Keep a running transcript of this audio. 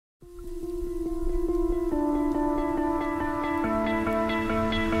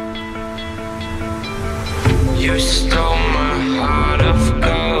stole my heart of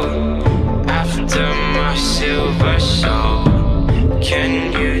gold after my silver soul.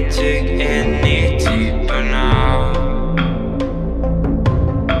 Can you dig any deeper now?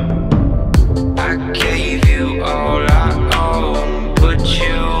 I gave you all I own, put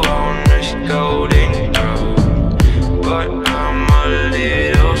you on this golden throne, but I'm a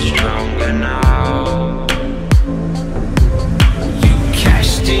little stronger now. You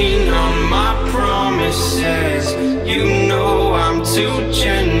cashed in on my promises, you know I'm too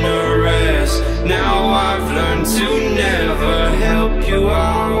generous. Now I've learned to never help you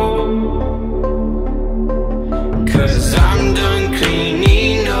out, 'cause I'm done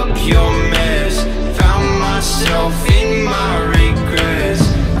cleaning up your mess. Found myself in my regrets.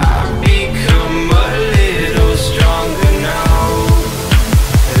 I've become a little stronger now,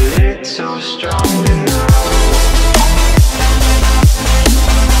 a little stronger now.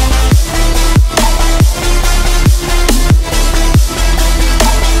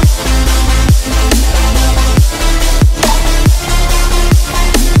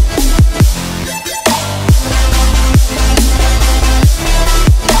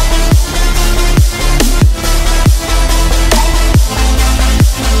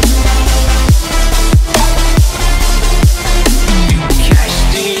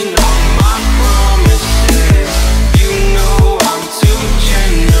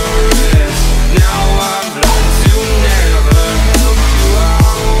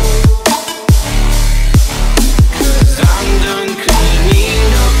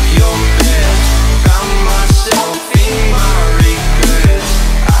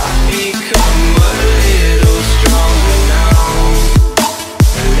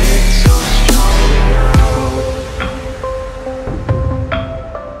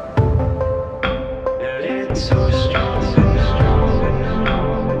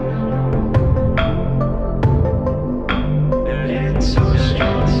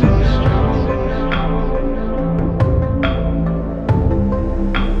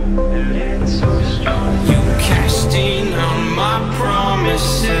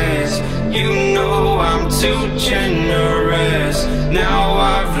 You know I'm too generous. Now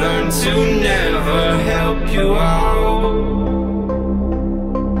I've learned to never help you out,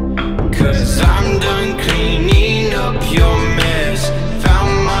 'cause I'm done cleaning up your mess.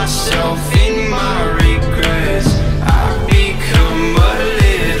 Found myself in my regrets. I've become a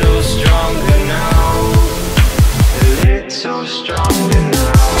little stronger now, a little stronger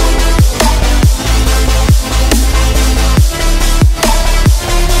now.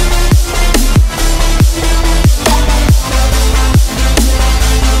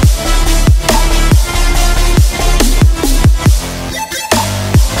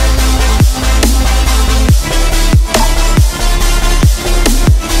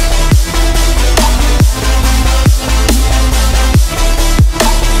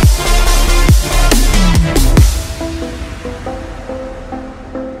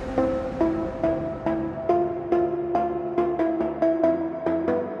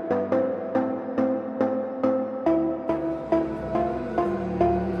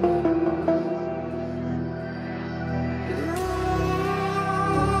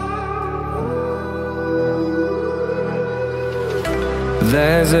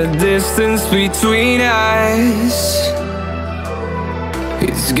 There's a distance between us.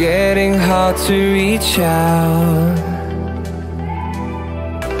 It's getting hard to reach out.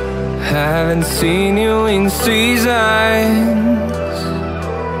 Haven't seen you in seasons,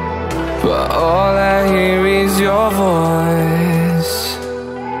 but all I hear is your voice.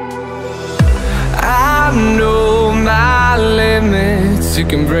 I know my limits, you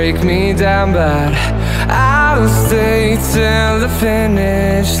can break me down, but I'll stay till the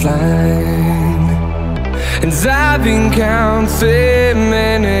finish line. And I've been counting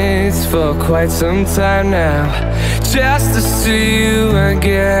minutes for quite some time now, just to see you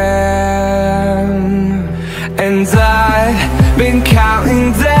again. And I've been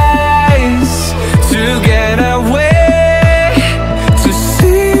counting days to get away, to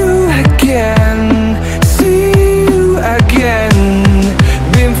see you again, see you again.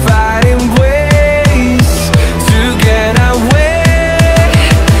 Been fighting ways to get away,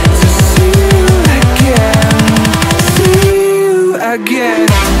 to see you again, see you again.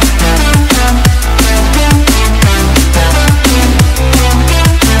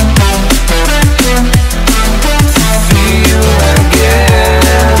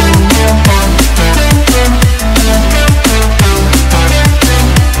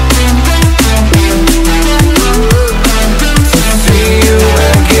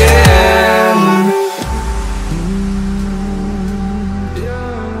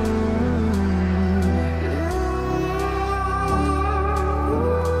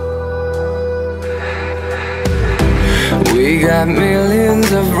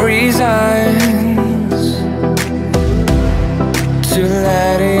 millions of reasons to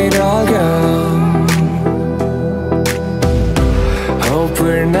let it all go. Hope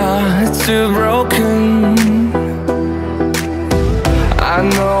we're not too broken. I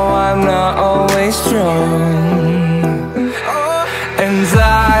know I'm not always strong.